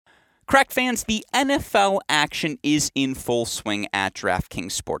Correct, fans, the NFL action is in full swing at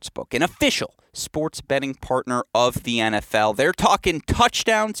DraftKings Sportsbook, an official sports betting partner of the NFL. They're talking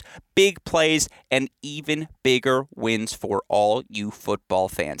touchdowns, big plays, and even bigger wins for all you football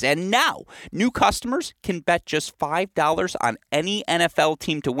fans. And now, new customers can bet just $5 on any NFL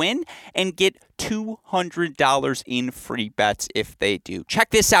team to win and get $200 in free bets if they do.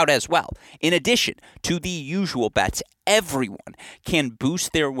 Check this out as well. In addition to the usual bets, everyone can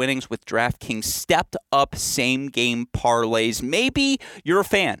boost their winnings with DraftKings stepped-up same-game parlays. Maybe you're a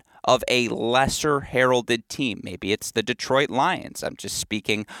fan of a lesser heralded team. Maybe it's the Detroit Lions. I'm just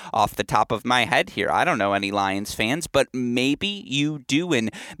speaking off the top of my head here. I don't know any Lions fans, but maybe you do,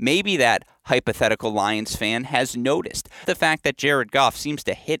 and maybe that hypothetical Lions fan has noticed the fact that Jared Goff seems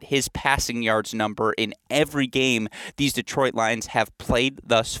to hit his passing yards number in every game these Detroit Lions have played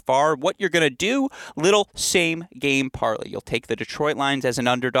thus far. What you're going to do, little same game parlay. You'll take the Detroit Lions as an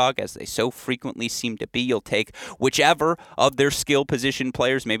underdog, as they so frequently seem to be. You'll take whichever of their skill position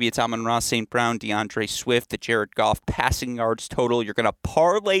players, maybe it's Amon-Ra St. Brown, DeAndre Swift, the Jared Goff passing yards total. You're going to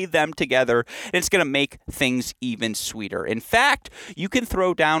parlay them together, and it's going to make things even sweeter. In fact, you can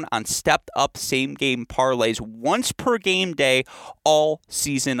throw down on stepped-up same-game parlays once per game day all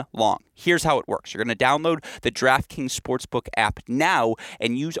season long. Here's how it works. You're going to download the DraftKings Sportsbook app now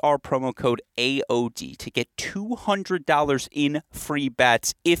and use our promo code AOD to get $200 in free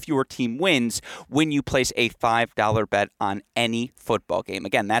bets if your team wins when you place a $5 bet on any football game.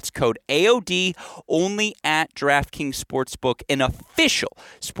 Again, that's code AOD only at DraftKings Sportsbook, an official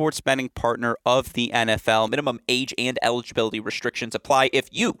sports betting partner of the NFL. Minimum age and eligibility restrictions apply if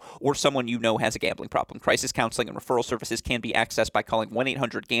you or someone you know has a gambling problem. Crisis counseling and referral services can be accessed by calling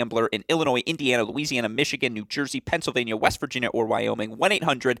 1-800-GAMBLER in Illinois, Indiana, Louisiana, Michigan, New Jersey, Pennsylvania, West Virginia, or Wyoming.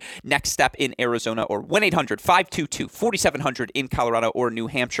 1-800-NEXT STEP in Arizona, or 1-800-522-4700 in Colorado or New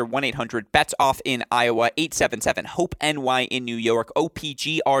Hampshire. 1-800-BETS-OFF in Iowa. 877-HOPE-NY in New York.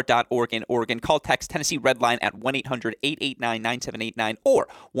 OPGR.org in Oregon. Call text Tennessee Redline at 1-800-889-9789 or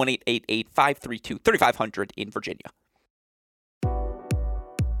 1-888-532-3500 in Virginia.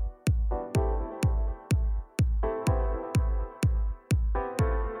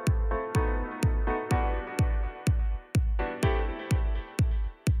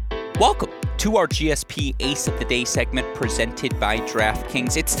 Welcome to our GSP Ace of the Day segment presented by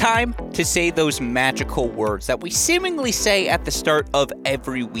DraftKings. It's time to say those magical words that we seemingly say at the start of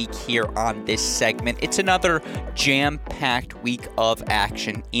every week here on this segment. It's another jam-packed week of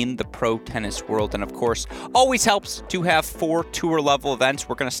action in the pro tennis world, and of course, always helps to have 4 tour-level events.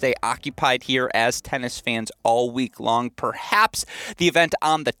 We're going to stay occupied here as tennis fans all week long. Perhaps the event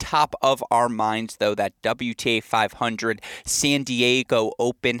on the top of our minds, though, that WTA 500 San Diego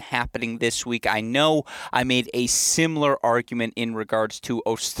Open happening this week. I know I made a similar argument in regards to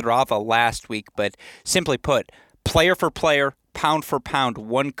Ostrava last week, but simply put, player for player, pound for pound,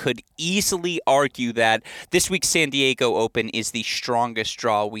 one could easily argue that this week's San Diego Open is the strongest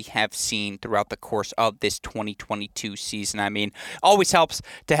draw we have seen throughout the course of this 2022 season. I mean, always helps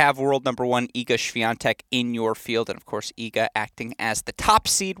to have world number 1 Iga Swiatek in your field, and of course Iga acting as the top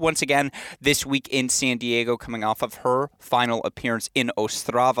seed once again this week in San Diego, coming off of her final appearance in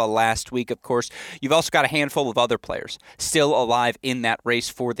Ostrava last week. Of course, you've also got a handful of other players still alive in that race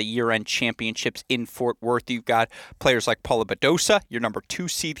for the year-end championships in Fort Worth. You've got players like Paula Badosa, your number 2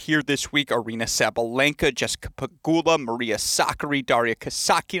 seed here this week, Aryna Sabalenka, Jessica Pegula, Maria Sakkari, Daria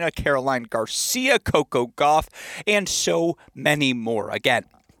Kasatkina, Caroline Garcia, Coco Gauff, and so many more. Again,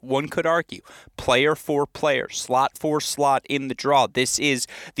 one could argue, player for player, slot for slot in the draw, this is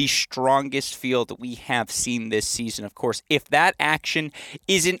the strongest field we have seen this season. Of course, if that action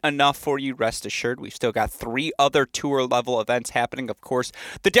isn't enough for you, rest assured, we've still got 3 other tour-level events happening. Of course,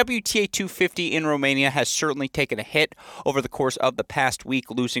 the WTA 250 in Romania has certainly taken a hit over the course of the past week,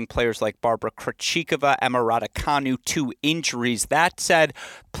 losing players like Barbara Krejcikova, Emma Raducanu to injuries. That said,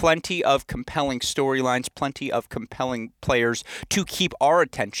 plenty of compelling storylines, plenty of compelling players to keep our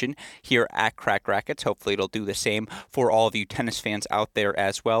attention here at Crack Rackets. Hopefully it'll do the same for all of you tennis fans out there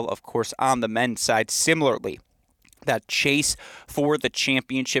as well. Of course, on the men's side, similarly, that chase for the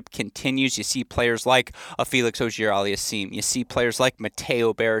championship continues. You see players like Felix Auger-Aliassime. You see players like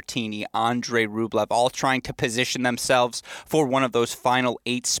Matteo Berrettini, Andre Rublev, all trying to position themselves for one of those final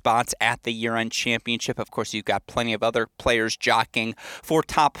 8 spots at the year-end championship. Of course, you've got plenty of other players jockeying for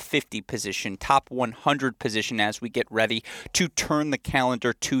top 50 position, top 100 position as we get ready to turn the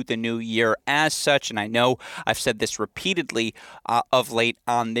calendar to the new year. As such, and I know I've said this repeatedly of late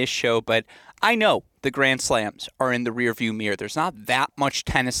on this show, but I know the Grand Slams are in the rearview mirror. There's not that much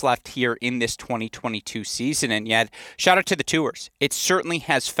tennis left here in this 2022 season, and yet, shout out to the tours. It certainly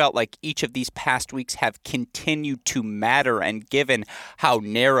has felt like each of these past weeks have continued to matter, and given how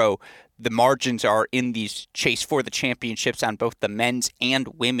narrow the margins are in these chase for the championships on both the men's and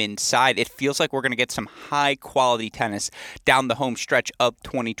women's side, it feels like we're going to get some high-quality tennis down the home stretch of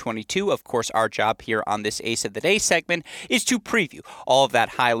 2022. Of course, our job here on this Ace of the Day segment is to preview all of that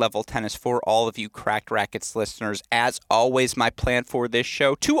high-level tennis for all of you Cracked Racquets listeners. As always, my plan for this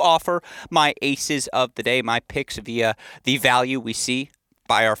show to offer my Aces of the Day, my picks via the value we see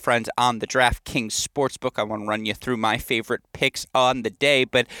by our friends on the DraftKings Sportsbook. I want to run you through my favorite picks on the day,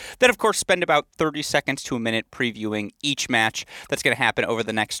 but then, of course, spend about 30 seconds to a minute previewing each match that's going to happen over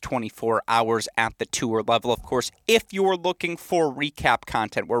the next 24 hours at the tour level. Of course, if you're looking for recap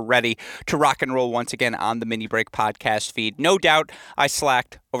content, we're ready to rock and roll once again on the Mini Break podcast feed. No doubt I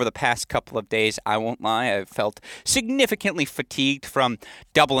slacked over the past couple of days. I won't lie, I felt significantly fatigued from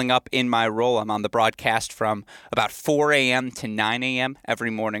doubling up in my role. I'm on the broadcast from about 4 a.m. to 9 a.m. every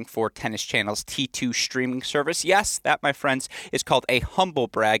morning for Tennis Channel's T2 streaming service. Yes, that, my friends, is called a humble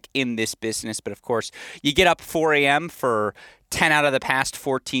brag in this business, but of course, you get up 4 a.m. for 10 out of the past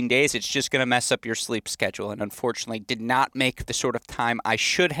 14 days, it's just going to mess up your sleep schedule, and unfortunately did not make the sort of time I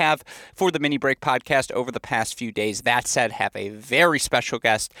should have for the Mini Break podcast over the past few days. That said, have a very special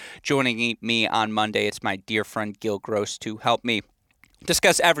guest joining me on Monday. It's my dear friend Gil Gross to help me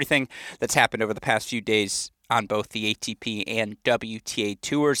discuss everything that's happened over the past few days on both the ATP and WTA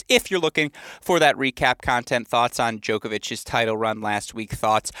tours. If you're looking for that recap content, thoughts on Djokovic's title run last week,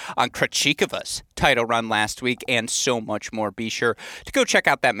 thoughts on Krejcikova's title run last week, and so much more, be sure to go check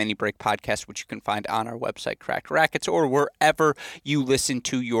out that Mini Break podcast, which you can find on our website, Cracked Racquets, or wherever you listen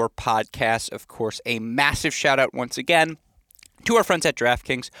to your podcasts. Of course, a massive shout out once again to our friends at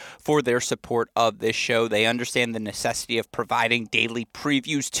DraftKings for their support of this show. They understand the necessity of providing daily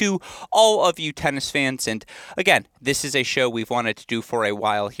previews to all of you tennis fans. And again, this is a show we've wanted to do for a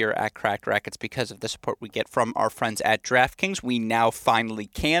while here at Cracked Racquets because of the support we get from our friends at DraftKings. We now finally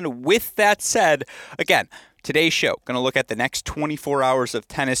can. With that said, again, today's show, going to look at the next 24 hours of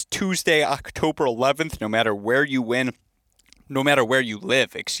tennis, Tuesday, October 11th, no matter where you live,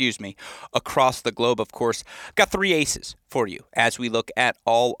 across the globe, of course. Got 3 aces for you as we look at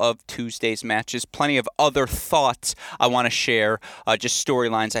all of Tuesday's matches. Plenty of other thoughts I want to share, just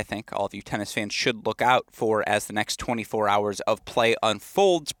storylines I think all of you tennis fans should look out for as the next 24 hours of play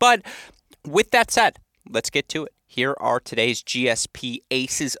unfolds. But with that said, let's get to it. Here are today's GSP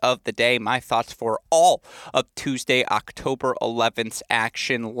Aces of the Day, my thoughts for all of Tuesday, October 11th's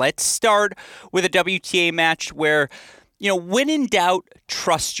action. Let's start with a WTA match where, when in doubt,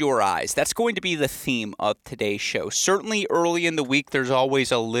 trust your eyes. That's going to be the theme of today's show. Certainly early in the week, there's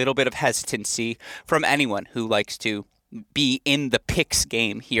always a little bit of hesitancy from anyone who likes to be in the picks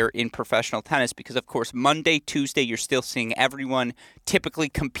game here in professional tennis because, of course, Monday, Tuesday, you're still seeing everyone typically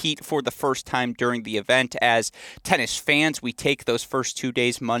compete for the first time during the event. As tennis fans, we take those first 2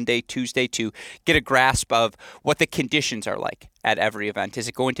 days, Monday, Tuesday, to get a grasp of what the conditions are like at every event. Is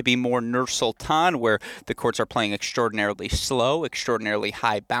it going to be more Nur Sultan, where the courts are playing extraordinarily slow, extraordinarily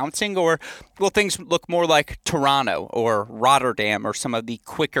high bouncing, or will things look more like Toronto or Rotterdam or some of the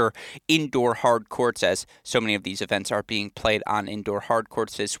quicker indoor hard courts, as so many of these events are being played on indoor hard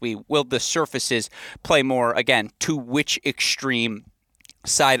courts this week? Will the surfaces play more, again, to which extreme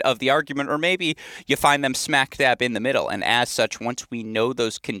side of the argument, or maybe you find them smack dab in the middle, and as such, once we know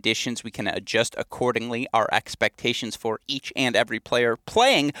those conditions, we can adjust accordingly our expectations for each and every player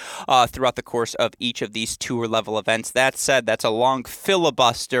playing throughout the course of each of these tour level events. That said, that's a long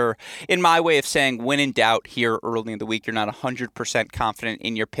filibuster in my way of saying, when in doubt here early in the week, you're not 100% confident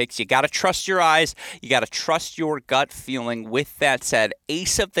in your picks, you got to trust your eyes, you got to trust your gut feeling. With that said,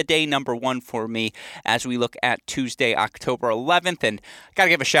 Ace of the Day number 1 for me as we look at Tuesday, October 11th, and got to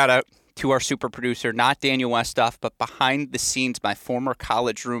give a shout out to our super producer, not Daniel Westoff, but behind the scenes, my former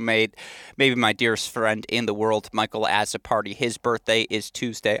college roommate, maybe my dearest friend in the world, Michael Azzopardi. His birthday is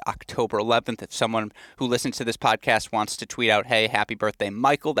Tuesday, October 11th. If someone who listens to this podcast wants to tweet out, hey, happy birthday,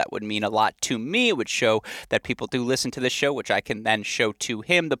 Michael, that would mean a lot to me. It would show that people do listen to this show, which I can then show to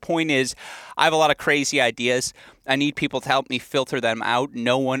him. The point is, I have a lot of crazy ideas. I need people to help me filter them out.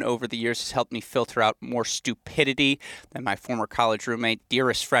 No one over the years has helped me filter out more stupidity than my former college roommate,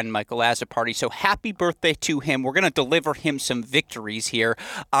 dearest friend, Michael Azzopardi. So happy birthday to him. We're going to deliver him some victories here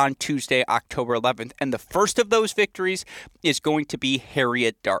on Tuesday, October 11th. And the first of those victories is going to be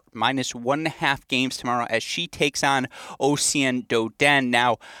Harriet Dart, -1.5 games tomorrow as she takes on Oceane Dodin.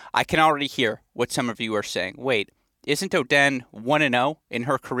 Now, I can already hear what some of you are saying. Wait, Isn't Dodin 1-0 in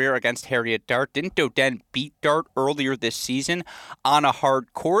her career against Harriet Dart? Didn't Dodin beat Dart earlier this season on a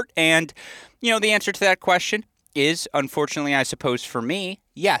hard court? And, the answer to that question is, unfortunately, I suppose for me,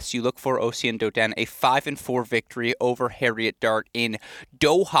 yes, you look for Oceane Dodin, a 5-4 victory over Harriet Dart in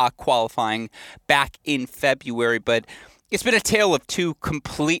Doha qualifying back in February, but it's been a tale of two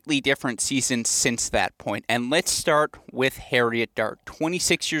completely different seasons since that point. And let's start with Harriet Dart.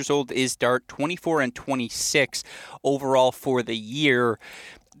 26 years old is Dart, 24 and 26 overall for the year.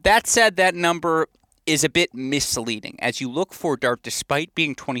 That said, that number is a bit misleading. As you look for Dart, despite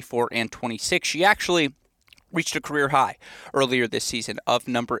being 24 and 26, she actually reached a career high earlier this season of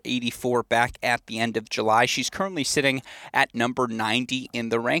number 84 back at the end of July. She's currently sitting at number 90 in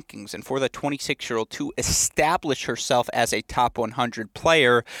the rankings. And for the 26-year-old to establish herself as a top 100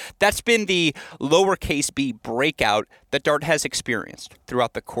 player, that's been the lowercase b breakout that Dart has experienced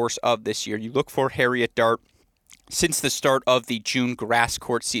throughout the course of this year. You look for Harriet Dart. Since the start of the June grass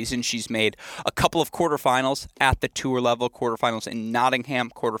court season, she's made a couple of quarterfinals at the tour level, quarterfinals in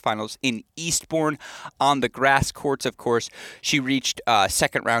Nottingham, quarterfinals in Eastbourne. On the grass courts, of course, she reached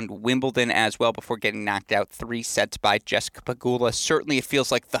second round Wimbledon as well before getting knocked out 3 sets by Jessica Pegula. Certainly it feels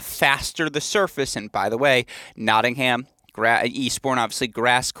like the faster the surface, and by the way, Nottingham, Eastbourne, obviously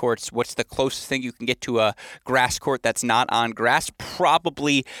grass courts. What's the closest thing you can get to a grass court that's not on grass?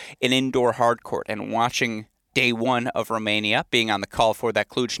 Probably an indoor hard court. And watching day one of Romania, being on the call for that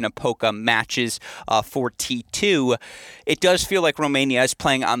Cluj-Napoca matches for T2, it does feel like Romania is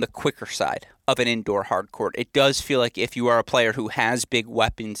playing on the quicker side of an indoor hard court. It does feel like if you are a player who has big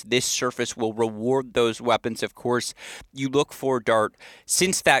weapons, this surface will reward those weapons. Of course, you look for Dart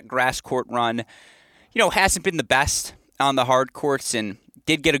since that grass court run, hasn't been the best on the hard courts, and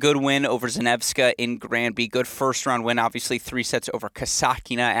did get a good win over Zanevska in Granby. Good first-round win, obviously 3 sets over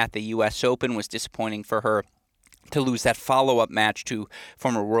Kasatkina at the U.S. Open. Was disappointing for her to lose that follow-up match to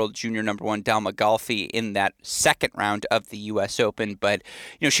former world junior number 1 Dalma Galfi in that second round of the U.S. Open. But,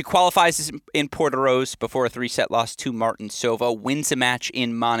 she qualifies in Portoroz before a 3-set loss to Martinsova, wins a match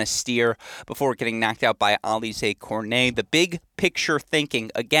in Monastir before getting knocked out by Alizé Cornet. The big picture thinking,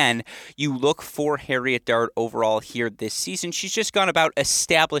 again, you look for Harriet Dart overall here this season. She's just gone about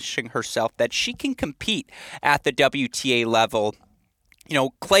establishing herself that she can compete at the WTA level.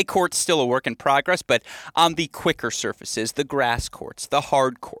 Clay court's still a work in progress, but on the quicker surfaces, the grass courts, the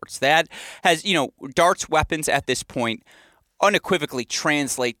hard courts, that has, Dart's weapons at this point unequivocally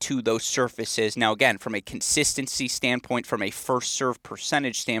translate to those surfaces. Now, again, from a consistency standpoint, from a first serve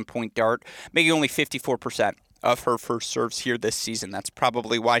percentage standpoint, Dart making only 54% of her first serves here this season. That's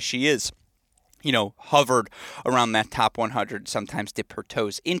probably why she is hovered around that top 100, sometimes dip her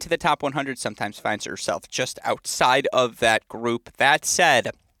toes into the top 100, sometimes finds herself just outside of that group. That said,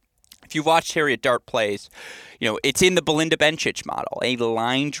 if you've watched Harriet Dart plays, it's in the Belinda Bencic model, a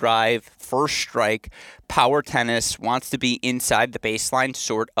line drive, first strike, power tennis, wants to be inside the baseline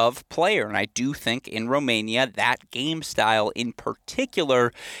sort of player. And I do think in Romania, that game style in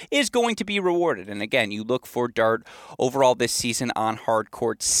particular is going to be rewarded. And again, you look for Dart overall this season on hard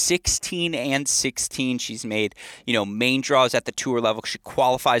court, 16 and 16. She's made, main draws at the tour level. She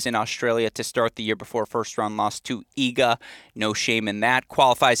qualifies in Australia to start the year before a first round loss to Iga. No shame in that.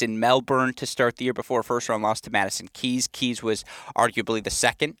 Qualifies in Melbourne to start the year before a first round loss to Madison Keys. Keys was arguably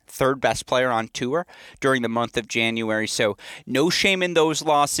the third best player on tour during the month of January. So no shame in those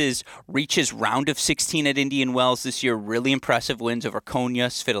losses. Reaches round of 16 at Indian Wells this year. Really impressive wins over Konya,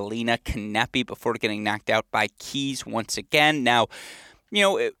 Svitolina, Kanepi before getting knocked out by Keys once again. Now,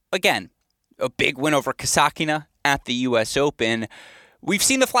 again, a big win over Kasatkina at the U.S. Open. We've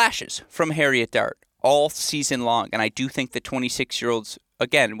seen the flashes from Harriet Dart all season long, and I do think the 26-year-old's,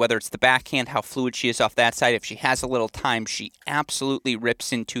 again, whether it's the backhand, how fluid she is off that side, if she has a little time, she absolutely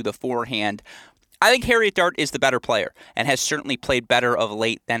rips into the forehand. I think Harriet Dart is the better player and has certainly played better of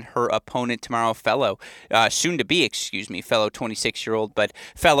late than her opponent tomorrow, fellow 26-year-old, but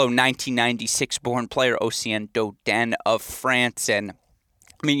fellow 1996-born player Oceane Dodin of France. And,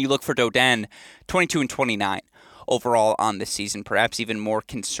 you look for Dodin, 22 and 29. Overall on the season, perhaps even more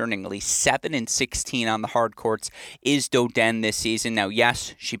concerningly, 7 and 16 on the hard courts is Dodin this season. Now,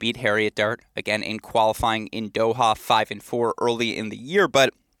 yes, she beat Harriet Dart again in qualifying in Doha, 5-4 early in the year,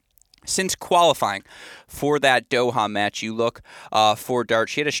 but since qualifying for that Doha match, you look for Dart.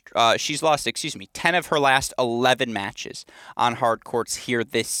 She's lost 10 of her last 11 matches on hard courts here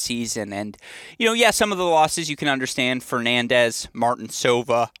this season. And, some of the losses you can understand, Fernandez,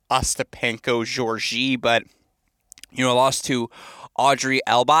 Martinsova, Ostapenko, Georgie, but lost to Audrey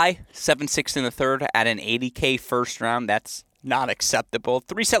Elby, 7-6 in the third at an 80K first round. That's not acceptable.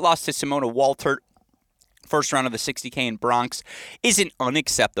 3-set loss to Simona Walter, First round of the 60K in Bronx isn't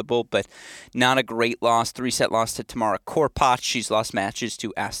unacceptable, but not a great loss. 3-set loss to Tamara Korpach. She's lost matches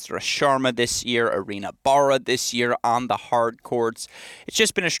to Astra Sharma this year, Arina Barra this year on the hard courts. It's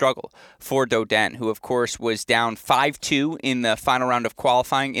just been a struggle for Dodin, who of course was down 5-2 in the final round of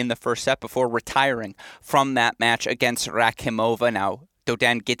qualifying in the first set before retiring from that match against Rakhimova. Now,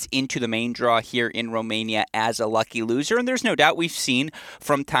 Dodin gets into the main draw here in Romania as a lucky loser, and there's no doubt we've seen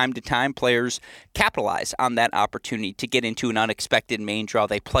from time to time players capitalize on that opportunity to get into an unexpected main draw.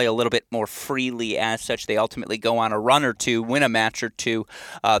 They play a little bit more freely as such. They ultimately go on a run or two, win a match or two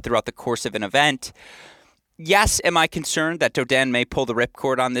throughout the course of an event. Yes, am I concerned that Dodin may pull the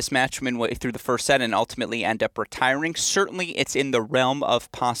ripcord on this match midway through the first set and ultimately end up retiring? Certainly, it's in the realm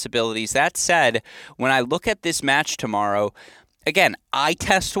of possibilities. That said, when I look at this match tomorrow, again, eye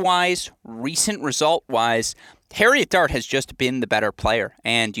test-wise, recent result-wise, Harriet Dart has just been the better player.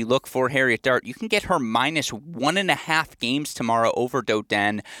 And you look for Harriet Dart, you can get her minus 1.5 games tomorrow over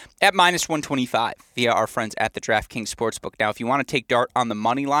Dodin at minus 125 via our friends at the DraftKings Sportsbook. Now, if you want to take Dart on the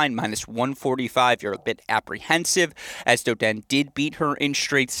money line, minus 145, you're a bit apprehensive, as Dodin did beat her in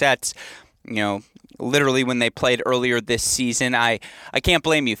straight sets. You know, literally when they played earlier this season, I can't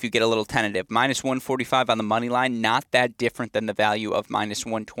blame you if you get a little tentative. Minus 145 on the money line, not that different than the value of minus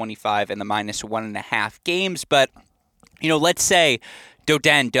 125 and the minus 1.5 games. But, you know, let's say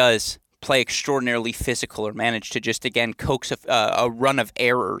Dodin does play extraordinarily physical or manage to just, again, coax a run of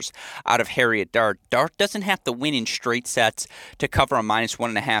errors out of Harriet Dart. Dart doesn't have to win in straight sets to cover a minus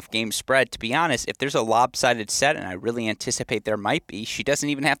 1.5 game spread. To be honest, if there's a lopsided set, and I really anticipate there might be, she doesn't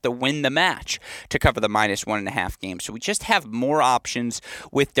even have to win the match to cover the minus 1.5 games. So we just have more options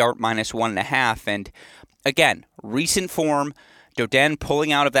with Dart minus 1.5. And again, recent form, Dodin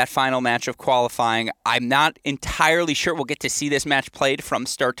pulling out of that final match of qualifying. I'm not entirely sure we'll get to see this match played from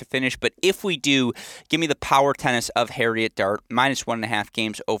start to finish, but if we do, give me the power tennis of Harriet Dart, minus 1.5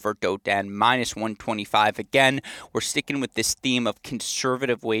 games over Dodin, minus 125. Again, we're sticking with this theme of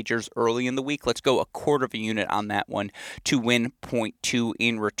conservative wagers early in the week. Let's go a quarter of a unit on that one to win 0.2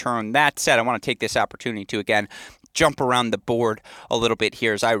 in return. That said, I want to take this opportunity to, again, jump around the board a little bit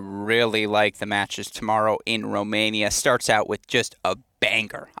here, as I really like the matches tomorrow in Romania. Starts out with just a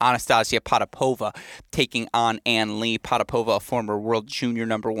banger. Anastasia Potapova taking on Ann Lee. Potapova, a former world junior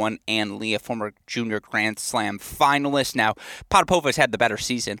number one. Ann Lee, a former junior Grand Slam finalist. Now, Potapova has had the better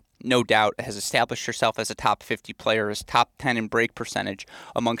season, no doubt, has established herself as a top 50 player, as top 10 in break percentage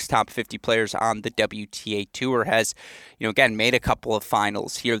amongst top 50 players on the WTA Tour. Has, you know, again, made a couple of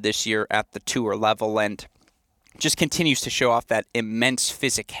finals here this year at the tour level, and just continues to show off that immense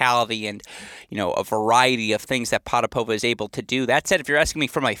physicality and, you know, a variety of things that Potapova is able to do. That said, if you're asking me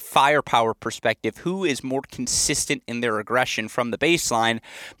from a firepower perspective, who is more consistent in their aggression from the baseline,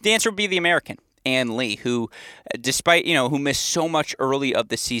 the answer would be the American, Ann Lee, who, despite, you know, who missed so much early of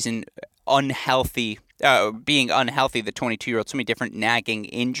the season, being unhealthy, the 22-year-old, so many different nagging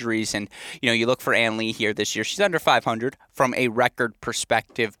injuries. And, you know, you look for Ann Lee here this year. She's under 500 from a record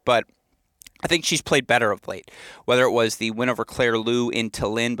perspective, but I think she's played better of late, whether it was the win over Claire Liu in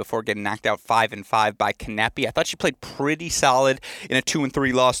Tallinn before getting knocked out 5-5 by Kanepi. I thought she played pretty solid in a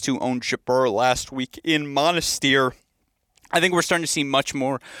 2-3 loss to Ons Jabeur last week in Monastir. I think we're starting to see much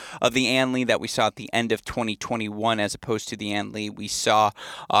more of the Ann Lee that we saw at the end of 2021 as opposed to the Ann Lee we saw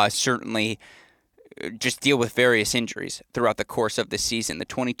certainly just deal with various injuries throughout the course of the season. The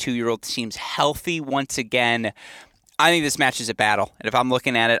 22-year-old seems healthy once again. I think this match is a battle, and if I'm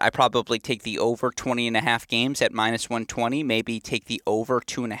looking at it, I probably take the over 20.5 games at minus 120, maybe take the over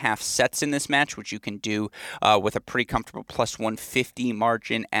 2.5 sets in this match, which you can do with a pretty comfortable plus 150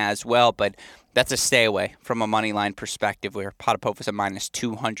 margin as well, but that's a stay away from a money line perspective where Potapova is a minus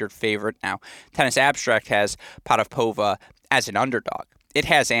 200 favorite. Now, Tennis Abstract has Potapova as an underdog. It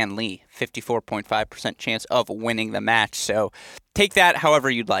has Ann Lee, 54.5% chance of winning the match. So take that however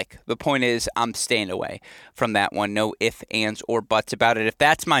you'd like. The point is, I'm staying away from that one. No ifs, ands, or buts about it. If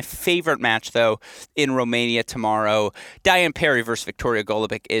that's my favorite match, though, in Romania tomorrow, Diane Parry versus Victoria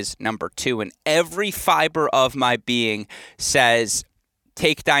Golubic is number 2. And every fiber of my being says,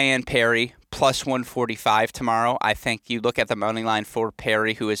 take Diane Parry plus 145 tomorrow. I think you look at the money line for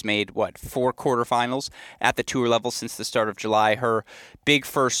Parry, who has made, 4 quarterfinals at the tour level since the start of July. Her big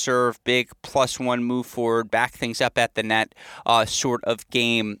first serve, big +1 move forward, back things up at the net sort of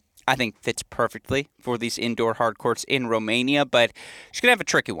game, I think fits perfectly for these indoor hard courts in Romania. But she's going to have a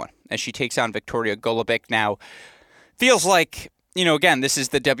tricky one as she takes on Victoria Golubic. Now, feels like, you know, again, this is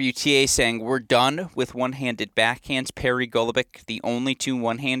the WTA saying we're done with one-handed backhands. Parry, Golubic, the only 2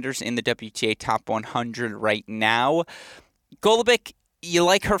 one-handers in the WTA top 100 right now. Golubic you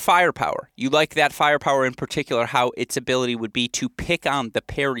like her firepower. You like that firepower in particular, how its ability would be to pick on the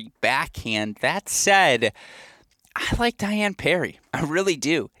Perry backhand. That said, I like Diane Perry. I really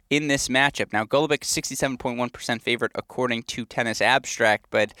do in this matchup. Now, Golubic 67.1% favorite according to Tennis Abstract,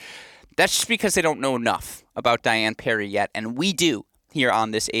 but that's just because they don't know enough about Diane Perry yet, and we do here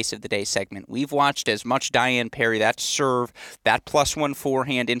on this Ace of the Day segment. We've watched as much Diane Perry, that serve, that +1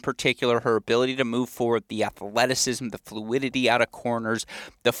 forehand in particular, her ability to move forward, the athleticism, the fluidity out of corners,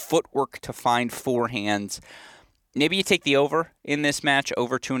 the footwork to find forehands. Maybe you take the over in this match,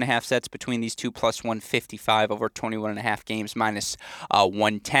 over 2.5 sets between these two, +155, over 21.5 games,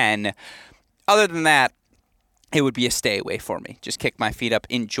 -110. Other than that, it would be a stay away for me. Just kick my feet up,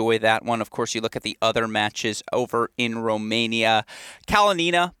 enjoy that one. Of course, you look at the other matches over in Romania.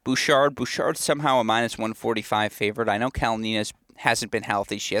 Kalinina, Bouchard. Bouchard's somehow a -145 favorite. I know Kalinina hasn't been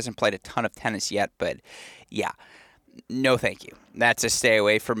healthy. She hasn't played a ton of tennis yet, but yeah, no thank you. That's a stay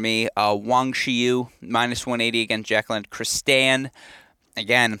away for me. Wang Xiyu, -180 against Jacqueline Christian.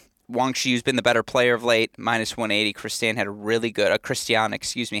 Again, Wang Xiyu's been the better player of late, -180. Christian had a really good, Christian,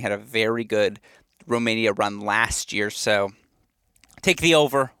 had a very good Romania run last year, so take the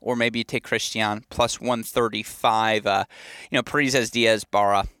over, or maybe you take Christian, +135. Parizes, Diaz,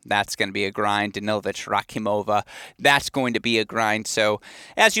 Barra, that's going to be a grind. Danilovic, Rakimova, that's going to be a grind. So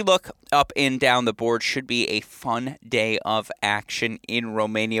as you look up and down the board, should be a fun day of action in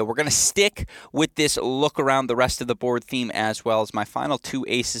Romania. We're going to stick with this look around the rest of the board theme as well as my final two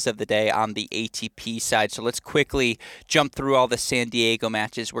aces of the day on the ATP side. So let's quickly jump through all the San Diego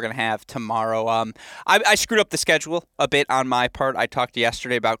matches we're going to have tomorrow. I screwed up the schedule a bit on my part. I talked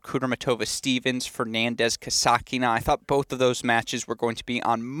yesterday about Kudermetova-Stevens, Fernandez-Kasatkina. I thought both of those matches were going to be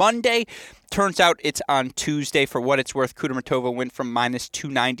on Monday. Turns out it's on Tuesday. For what it's worth, Kudermetova went from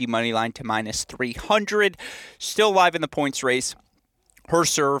 -290 money line to -300. Still live in the points race. Her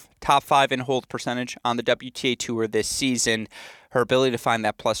serve, top 5 in hold percentage on the WTA Tour this season. Her ability to find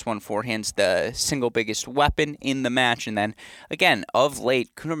that +1 forehand's the single biggest weapon in the match. And then, again, of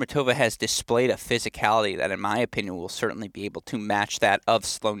late, Kudermetova has displayed a physicality that, in my opinion, will certainly be able to match that of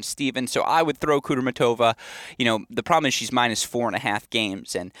Sloane Stephens. So I would throw Kudermetova. The problem is she's -4.5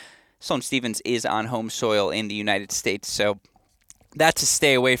 games, and Sloane Stephens is on home soil in the United States. So that's a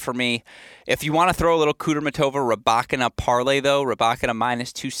stay away for me. If you want to throw a little Kudermetova Rybakina parlay, though, Rybakina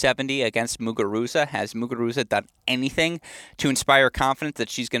 -270 against Muguruza. Has Muguruza done anything to inspire confidence that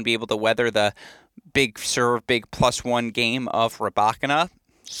she's going to be able to weather the big serve, big +1 game of Rybakina?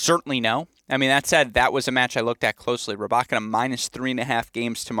 Certainly no. I mean, that said, that was a match I looked at closely. Rybakina -3.5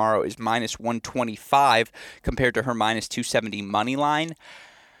 games tomorrow is -125 compared to her -270 money line.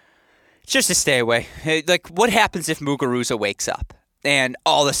 It's just a stay away. Like, what happens if Muguruza wakes up and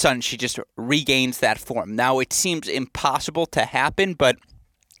all of a sudden she just regains that form? Now, it seems impossible to happen, but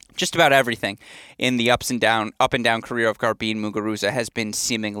just about everything in the up and down career of Garbine Muguruza has been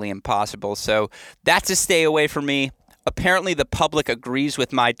seemingly impossible. So that's a stay away for me. Apparently, the public agrees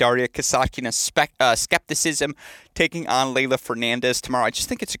with my Daria Kasatkina skepticism taking on Leylah Fernandez tomorrow. I just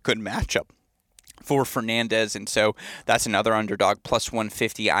think it's a good matchup for Fernandez, and so that's another underdog,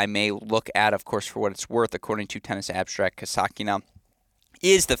 +150 I may look at. Of course, for what it's worth, according to Tennis Abstract, Kasatkina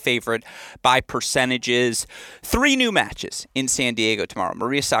is the favorite by percentages. 3 new matches in San Diego tomorrow.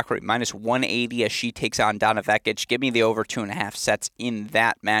 Maria Sakkari -180 as she takes on Donna Vekic. Give me the over 2.5 sets in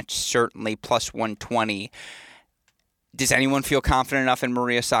that match, certainly +120. Does anyone feel confident enough in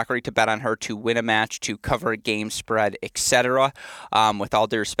Maria Sakkari to bet on her to win a match, to cover a game spread, etc.? With all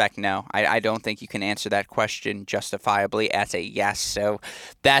due respect, no. I don't think you can answer that question justifiably as a yes. So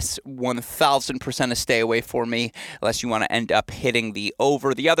that's 1,000% a stay away for me, unless you want to end up hitting the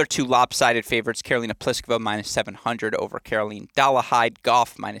over. The other two lopsided favorites, Karolina Pliskova -700 over Caroline Dolehide.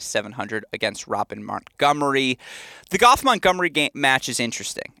 Gauff -700 against Robin Montgomery. The Gauff-Montgomery match is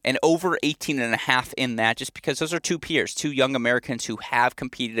interesting, and over 18.5 in that, just because those are two peers, two young Americans who have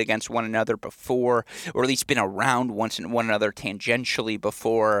competed against one another before, or at least been around one another tangentially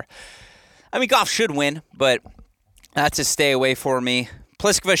before. I mean, Gauff should win, but that's a stay away for me.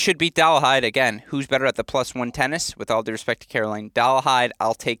 Pliskova should beat Dolehide. Again, who's better at the +1 tennis? With all due respect to Caroline Dolehide,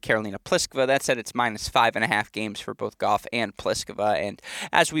 I'll take Karolina Pliskova. That said, it's -5.5 games for both Gauff and Pliskova. And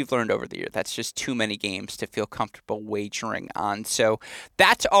as we've learned over the year, that's just too many games to feel comfortable wagering on. So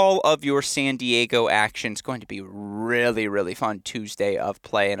that's all of your San Diego action. It's going to be really, really fun Tuesday of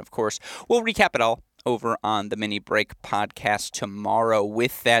play. And of course, we'll recap it all over on the Mini Break podcast tomorrow.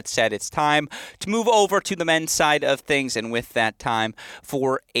 With that said, it's time to move over to the men's side of things, and with that, time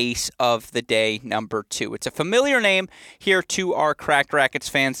for Ace of the Day number 2. It's a familiar name here to our Cracked Racquets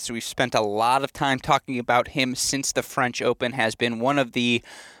fans, so we've spent a lot of time talking about him since the French Open. Has been one of the,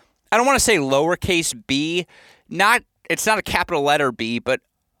 I don't want to say lowercase b, it's not a capital letter B, but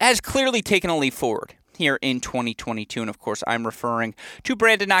has clearly taken a leap forward here in 2022, and of course I'm referring to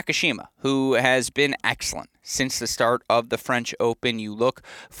Brandon Nakashima, who has been excellent since the start of the French Open. You look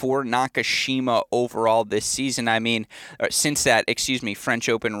for Nakashima overall this season, since that French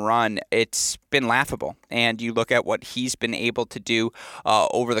Open run, it's been laughable, and you look at what he's been able to do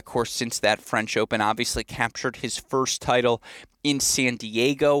over the course since that French Open. Obviously captured his first title in San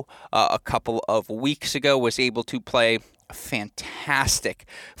Diego a couple of weeks ago, was able to play a fantastic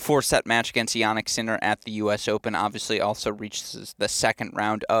 4-set match against Jannik Sinner at the U.S. Open. Obviously also reaches the second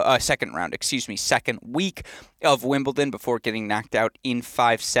week of Wimbledon before getting knocked out in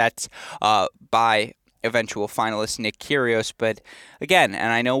 5 sets by eventual finalist Nick Kyrgios. But again,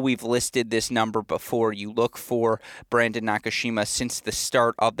 and I know we've listed this number before, you look for Brandon Nakashima since the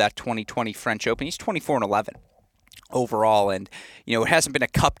start of that 2020 French Open. He's 24-11. Overall, and it hasn't been a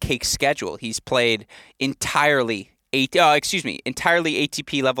cupcake schedule. He's played entirely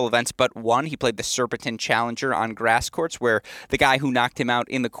ATP level events, but one. He played the Surbiton Challenger on grass courts, where the guy who knocked him out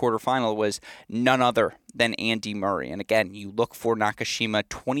in the quarterfinal was none other than Andy Murray. And again, you look for Nakashima,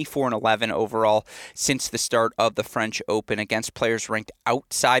 24-11 overall since the start of the French Open against players ranked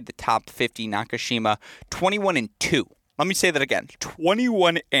outside the top 50. Nakashima, 21-2. Let me say that again,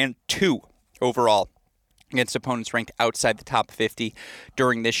 21-2 overall against opponents ranked outside the top 50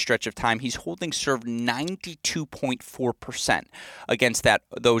 during this stretch of time. He's holding serve 92.4% against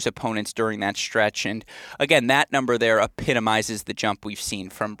those opponents during that stretch. And again, that number there epitomizes the jump we've seen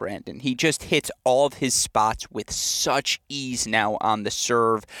from Brandon. He just hits all of his spots with such ease now on the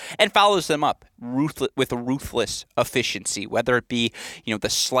serve and follows them up with ruthless efficiency, whether it be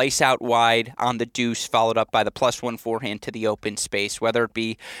the slice out wide on the deuce followed up by the +1 forehand to the open space, whether it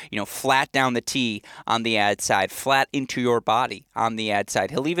be flat down the tee on the ad side, flat into your body on the ad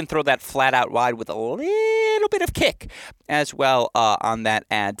side. He'll even throw that flat out wide with a little bit of kick as well on that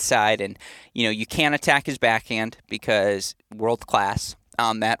ad side. And you can't attack his backhand because world class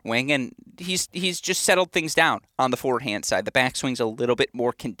on that wing, and he's just settled things down on the forehand side. The backswing's a little bit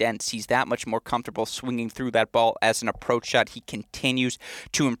more condensed. He's that much more comfortable swinging through that ball as an approach shot. He continues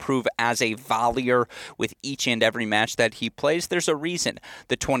to improve as a volleyer with each and every match that he plays. There's a reason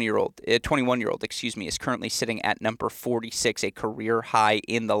the 21-year-old, is currently sitting at number 46, a career high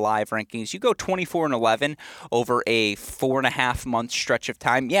in the live rankings. You go 24-11 over a 4.5 month stretch of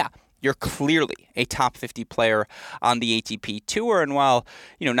time. Yeah, you're clearly a top 50 player on the ATP Tour. And while,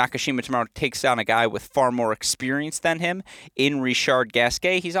 Nakashima tomorrow takes on a guy with far more experience than him in Richard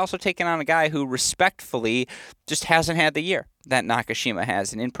Gasquet, he's also taken on a guy who respectfully just hasn't had the year that Nakashima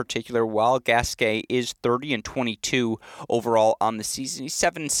has. And in particular, while Gasquet is 30-22 overall on the season, he's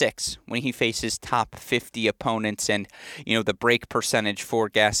 7-6 when he faces top 50 opponents. And, the break percentage for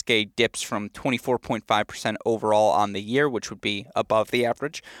Gasquet dips from 24.5% overall on the year, which would be above the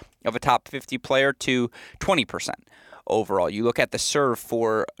average of a top 50 player, to 20% overall. You look at the serve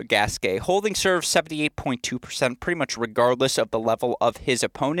for Gasquet, holding serve 78.2%, pretty much regardless of the level of his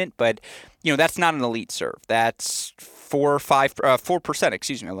opponent. But, that's not an elite serve. That's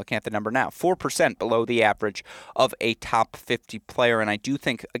 4%, I'm looking at the number now, 4% below the average of a top 50 player. And I do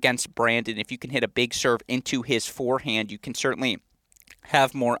think against Brandon, if you can hit a big serve into his forehand, you can certainly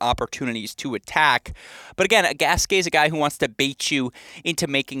have more opportunities to attack. But again, Gasquet is a guy who wants to bait you into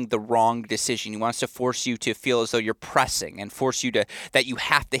making the wrong decision. He wants to force you to feel as though you're pressing and force you that you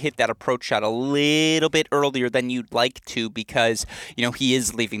have to hit that approach shot a little bit earlier than you'd like to because, he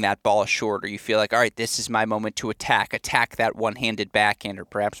is leaving that ball short, or you feel like, all right, this is my moment to attack that one-handed backhand, or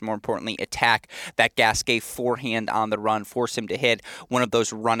perhaps more importantly, attack that Gasquet forehand on the run, force him to hit one of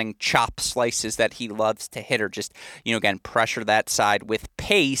those running chop slices that he loves to hit, or just, again, pressure that side with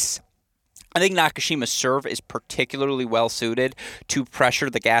pace. I think Nakashima's serve is particularly well suited to pressure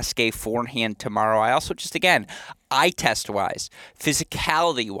the Gasquet forehand tomorrow. I also just, again, eye test-wise,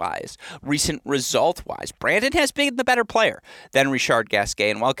 physicality-wise, recent result-wise, Brandon has been the better player than Richard Gasquet.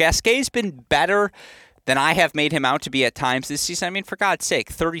 And while Gasquet's been better than I have made him out to be at times this season, for God's sake,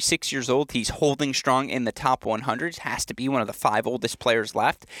 36 years old, he's holding strong in the top 100, has to be one of the 5 oldest players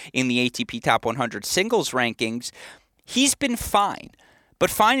left in the ATP Top 100 singles rankings. He's been fine. But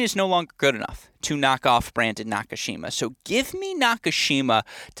fine is no longer good enough to knock off Brandon Nakashima. So give me Nakashima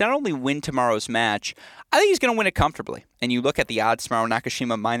to not only win tomorrow's match, I think he's going to win it comfortably. And you look at the odds tomorrow,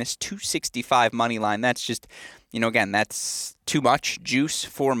 Nakashima minus 265 money line. That's just, again, that's too much juice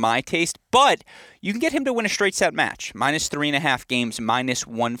for my taste. But you can get him to win a straight set match. Minus 3.5 games, minus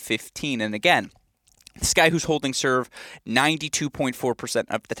 115. And again, this guy who's holding serve 92.4%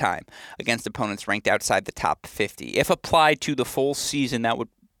 of the time against opponents ranked outside the top 50. If applied to the full season, that would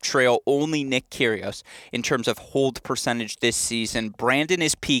trail only Nick Kyrgios in terms of hold percentage this season. Brandon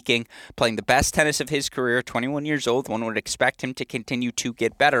is peaking, playing the best tennis of his career, 21 years old. One would expect him to continue to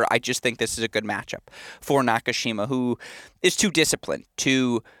get better. I just think this is a good matchup for Nakashima, who is too disciplined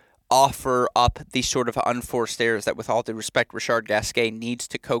to offer up these sort of unforced errors that, with all due respect, Richard Gasquet needs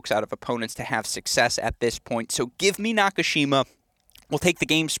to coax out of opponents to have success at this point. So give me Nakashima. We'll take the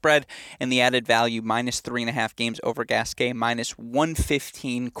game spread and the added value, minus 3.5 games over Gasquet, minus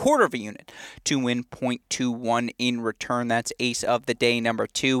 115, quarter of a unit to win 0.21 in return. That's ace of the day number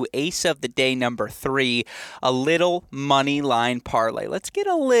 2. Ace of the day number 3, a little money line parlay. Let's get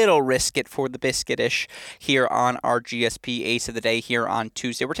a little risk it for the biscuitish here on our GSP ace of the day here on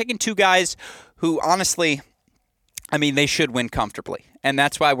Tuesday. We're taking two guys who, honestly, they should win comfortably. And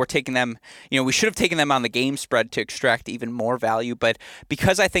that's why we're taking them, we should have taken them on the game spread to extract even more value. But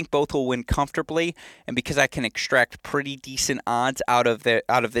because I think both will win comfortably, and because I can extract pretty decent odds out of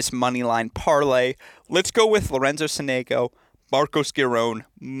this money line parlay, let's go with Lorenzo Sonego, Marcos Giron,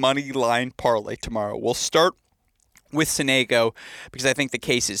 money line parlay tomorrow. We'll start with Sonego because I think the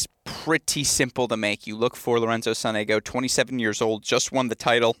case is pretty simple to make. You look for Lorenzo Sonego, 27 years old, just won the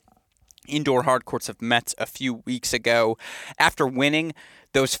title indoor hard courts of Metz a few weeks ago. After winning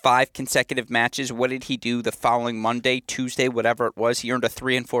those 5 consecutive matches, what did he do the following Monday, Tuesday, whatever it was? He earned a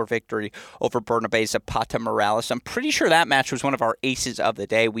 3-4 victory over Bernabé Zapata Morales. I'm pretty sure that match was one of our aces of the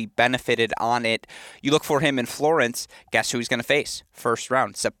day. We benefited on it. You look for him in Florence. Guess who he's going to face? First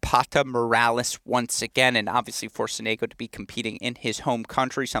round, Zapata Morales once again. And obviously for Sonego to be competing in his home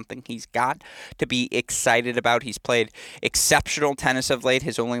country, something he's got to be excited about. He's played exceptional tennis of late.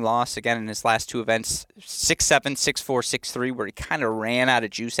 His only loss, again, in his last 2 events, 6-7, 6-4, 6-3, where he kind of ran out of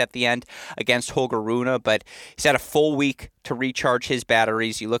juice at the end against Holger Rune, but he's had a full week to recharge his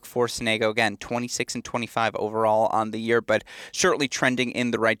batteries. You look for Sonego, again, 26 and 25 overall on the year, but certainly trending in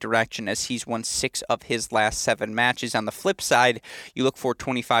the right direction as he's won 6 of his last 7 matches. On the flip side, you look for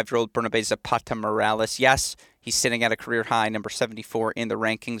 25-year-old Bernabé Zapata Morales. Yes, he's sitting at a career high, number 74 in the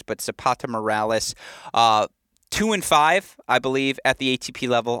rankings, but Zapata Morales, 2-5, I believe, at the ATP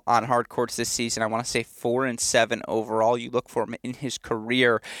level on hard courts this season. I want to say 4-7 overall. You look for him in his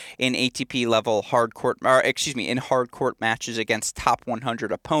career in ATP level in hard court matches against top 100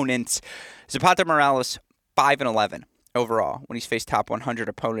 opponents. Zapata Morales, 5-11 overall when he's faced top 100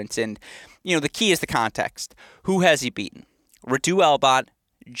 opponents. And, the key is the context. Who has he beaten? Radu Albot,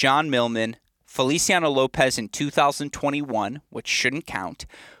 John Millman, Feliciano Lopez in 2021, which shouldn't count,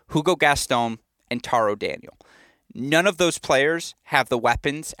 Hugo Gaston, and Taro Daniel. None of those players have the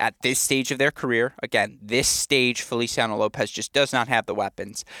weapons at this stage of their career. Again, this stage, Feliciano Lopez just does not have the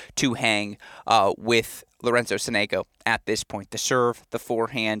weapons to hang with Lorenzo Sonego at this point. The serve, the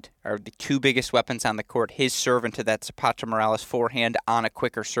forehand are the 2 biggest weapons on the court. His serve into that Zapata Morales forehand on a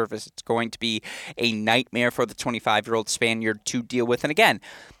quicker surface. It's going to be a nightmare for the 25-year-old Spaniard to deal with. And again,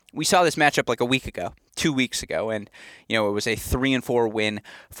 we saw this matchup like a week ago, 2 weeks ago, and it was a 3-4 win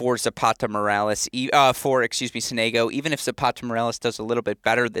for Zapata Morales, Sonego. Even if Zapata Morales does a little bit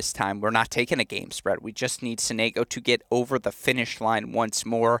better this time, we're not taking a game spread. We just need Sonego to get over the finish line once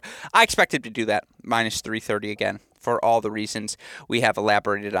more. I expect him to do that, minus 330 again, for all the reasons we have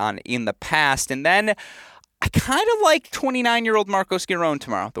elaborated on in the past. And then I kind of like 29-year-old Marcos Giron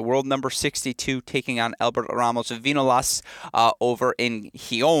tomorrow, the world number 62, taking on Albert Ramos Vinolas over in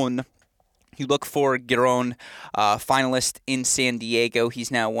Gijon. You look for Giron, finalist in San Diego. He's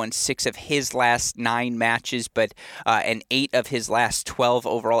now won 6 of his last 9 matches, and 8 of his last 12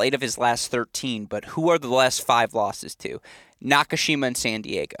 overall, 8 of his last 13. But who are the last 5 losses to? Nakashima and San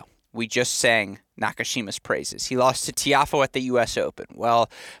Diego. We just sang Nakashima's praises. He lost to Tiafoe at the U.S. Open.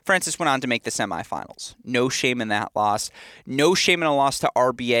 Well, Francis went on to make the semifinals. No shame in that loss. No shame in a loss to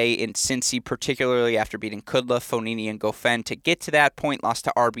RBA in Cincy, particularly after beating Kudla, Fonini, and Goffin. To get to that point, lost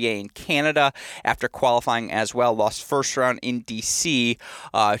to RBA in Canada after qualifying as well. Lost first round in D.C.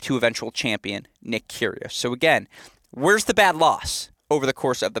 To eventual champion Nick Kyrgios. So again, where's the bad loss over the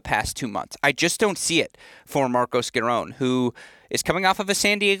course of the past 2 months? I just don't see it for Marcos Giron, who is coming off of a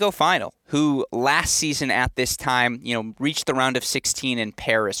San Diego final, who last season at this time, reached the round of 16 in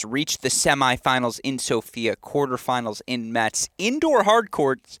Paris, reached the semifinals in Sofia, quarterfinals in Metz. Indoor hard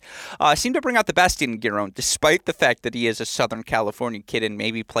courts seem to bring out the best in Giron, despite the fact that he is a Southern California kid and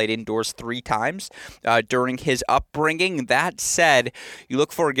maybe played indoors 3 times during his upbringing. That said, you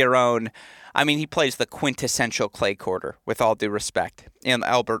look for Giron. I mean, he plays the quintessential clay quarter, with all due respect. And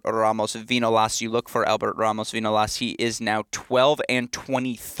Albert Ramos Vinolas, you look for Albert Ramos Vinolas. He is now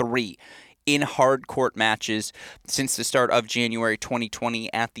 12-23 in hard court matches since the start of January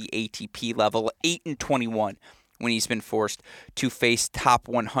 2020 at the ATP level. 8-21 when he's been forced to face top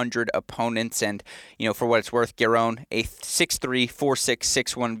 100 opponents. And, for what it's worth, Giron, a 6-3, 4-6,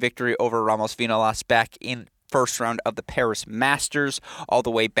 6-1 victory over Ramos Vinolas back in first round of the Paris Masters all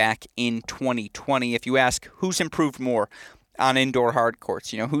the way back in 2020. If you ask who's improved more on indoor hard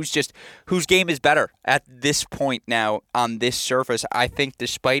courts, whose game is better at this point now on this surface, I think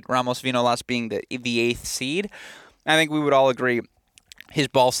despite Ramos Vinolas being the 8th seed, I think we would all agree his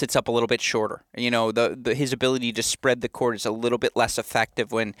ball sits up a little bit shorter. His ability to spread the court is a little bit less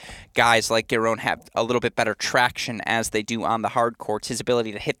effective when guys like Giron have a little bit better traction as they do on the hard courts. His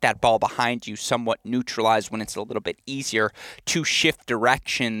ability to hit that ball behind you somewhat neutralized when it's a little bit easier to shift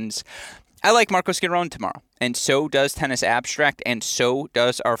directions. I like Marcos Giron tomorrow, and so does Tennis Abstract, and so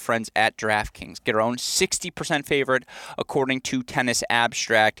does our friends at DraftKings. Giron, 60% favorite according to Tennis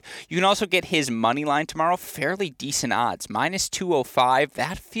Abstract. You can also get his money line tomorrow, fairly decent odds, -205.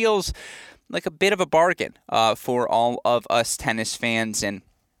 That feels like a bit of a bargain for all of us tennis fans. And,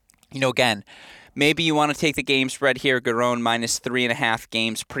 again, maybe you want to take the game spread here. Giron -3.5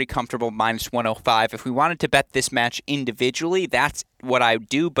 games, pretty comfortable, -105. If we wanted to bet this match individually, that's what I would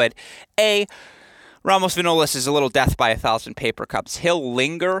do. But Ramos Vinolas is a little death by 1,000 paper cups. He'll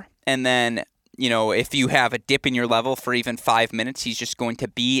linger, and then, if you have a dip in your level for even 5 minutes, he's just going to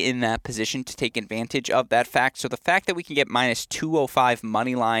be in that position to take advantage of that fact. So the fact that we can get -205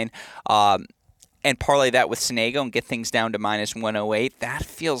 money line, and parlay that with Sonego and get things down to -108, that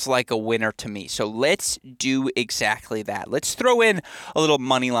feels like a winner to me. So let's do exactly that. Let's throw in a little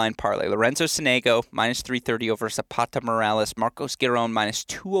money line parlay. Lorenzo Sonego, -330 over Zapata Morales. Marcos Giron,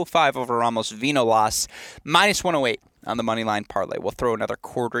 -205 over Ramos Vinolas. -108 on the money line parlay. We'll throw another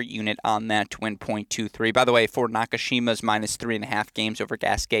quarter unit on that to win 0.23. By the way, for Nakashima's -3.5 games over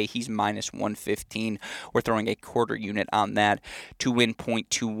Gasquet, he's -115. We're throwing a quarter unit on that to win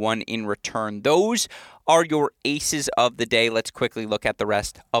 0.21 in return. Those are your aces of the day. Let's quickly look at the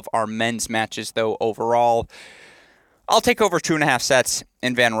rest of our men's matches, though. Overall, I'll take over 2.5 sets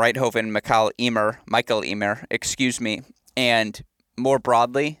in Van Rijthoven, Michael Ymer, and more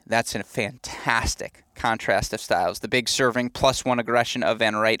broadly, that's a fantastic contrast of styles. The big serving +1 aggression of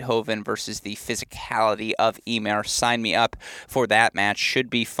Van Rijthoven versus the physicality of Ymer. Sign me up for that match. Should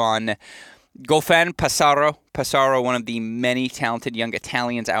be fun. Goffin, Passaro, one of the many talented young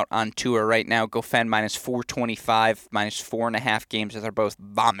Italians out on tour right now. Goffin -425, -4.5 games. Those are both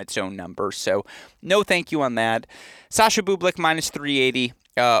vomit zone numbers, so no thank you on that. Sasha Bublik -380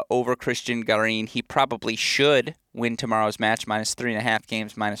 over Christian Garin. He probably should win tomorrow's match, -3.5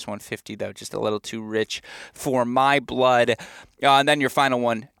 games, -150, though, just a little too rich for my blood. And then your final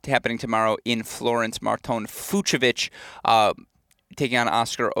one happening tomorrow in Florence, Marton Fucsovics, taking on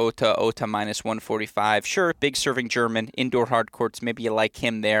Oscar Ota. Ota -145. Sure, big serving German, indoor hard courts. Maybe you like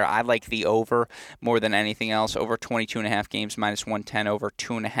him there. I like the over more than anything else. Over 22.5 games, -110. Over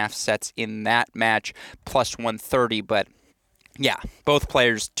 2.5 sets in that match, +130. But yeah, both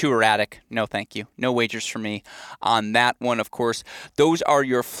players too erratic. No thank you. No wagers for me on that one, of course. Those are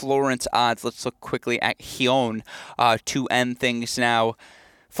your Florence odds. Let's look quickly at Gion to end things now.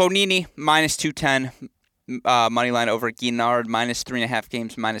 Fognini, -210. Moneyline over Guinard, -3.5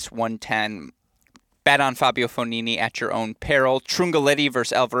 games, -110. Bet on Fabio Fognini at your own peril. Trungelliti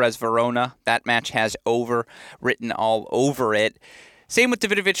versus Alvarez Verona. That match has over written all over it. Same with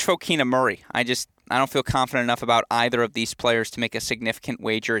Davidovich Fokina Murray. I don't feel confident enough about either of these players to make a significant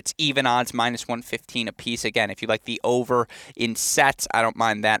wager. It's even odds, -115 apiece. Again, if you like the over in sets, I don't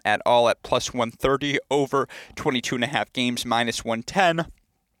mind that at all at +130. Over 22.5 games, -110.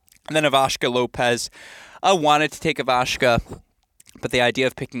 And then Ivashka Lopez. I wanted to take Ivashka, but the idea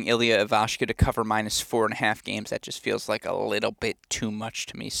of picking Ilya Ivashka to cover -4.5 games, that just feels like a little bit too much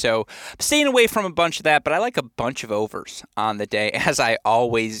to me. So I'm staying away from a bunch of that, but I like a bunch of overs on the day, as I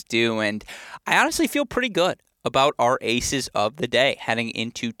always do. And I honestly feel pretty good about our aces of the day heading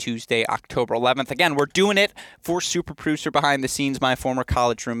into Tuesday, October 11th. Again, we're doing it for super producer behind the scenes, my former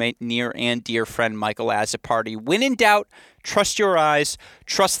college roommate, near and dear friend Michael Azzopardi. When in doubt, Trust your eyes,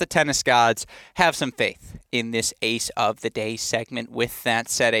 trust the tennis gods, have some faith in this Ace of the Day segment. With that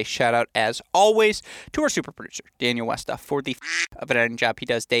said, a shout out as always to our super producer, Daniel Westoff, for the of an editing job he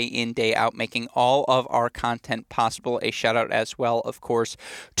does day in, day out, making all of our content possible. A shout out as well, of course,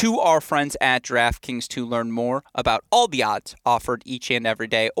 to our friends at DraftKings to learn more about all the odds offered each and every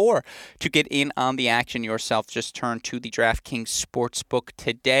day, or to get in on the action yourself. Just turn to the DraftKings Sportsbook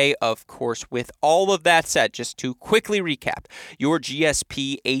today. Of course, with all of that said, just to quickly recap your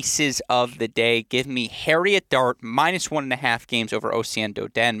GSP Aces of the Day, give me Harriet Dart minus 1.5 games over Océane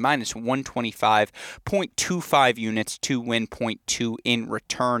Dodin, minus 125.25 units to win 0.2 in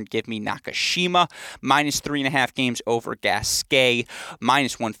return. Give me Nakashima minus 3.5 games over Gasquet,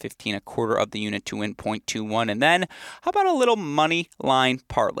 minus 115.25 of the unit to win 0.21. And then how about a little money line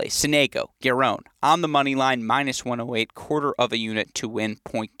parlay? Sonego, Giron on the money line, minus 108, quarter of a unit to win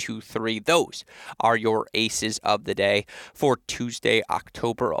 0.23. Those are your Aces of the Day for Tuesday,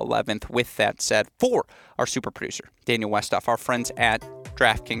 October 11th. With that said, for our super producer, Daniel Westoff, our friends at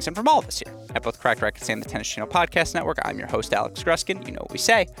DraftKings, and from all of us here at both Cracked Racquets and the Tennis Channel Podcast Network, I'm your host, Alex Gruskin. You know what we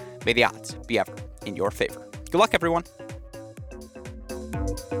say. May the odds be ever in your favor. Good luck, everyone.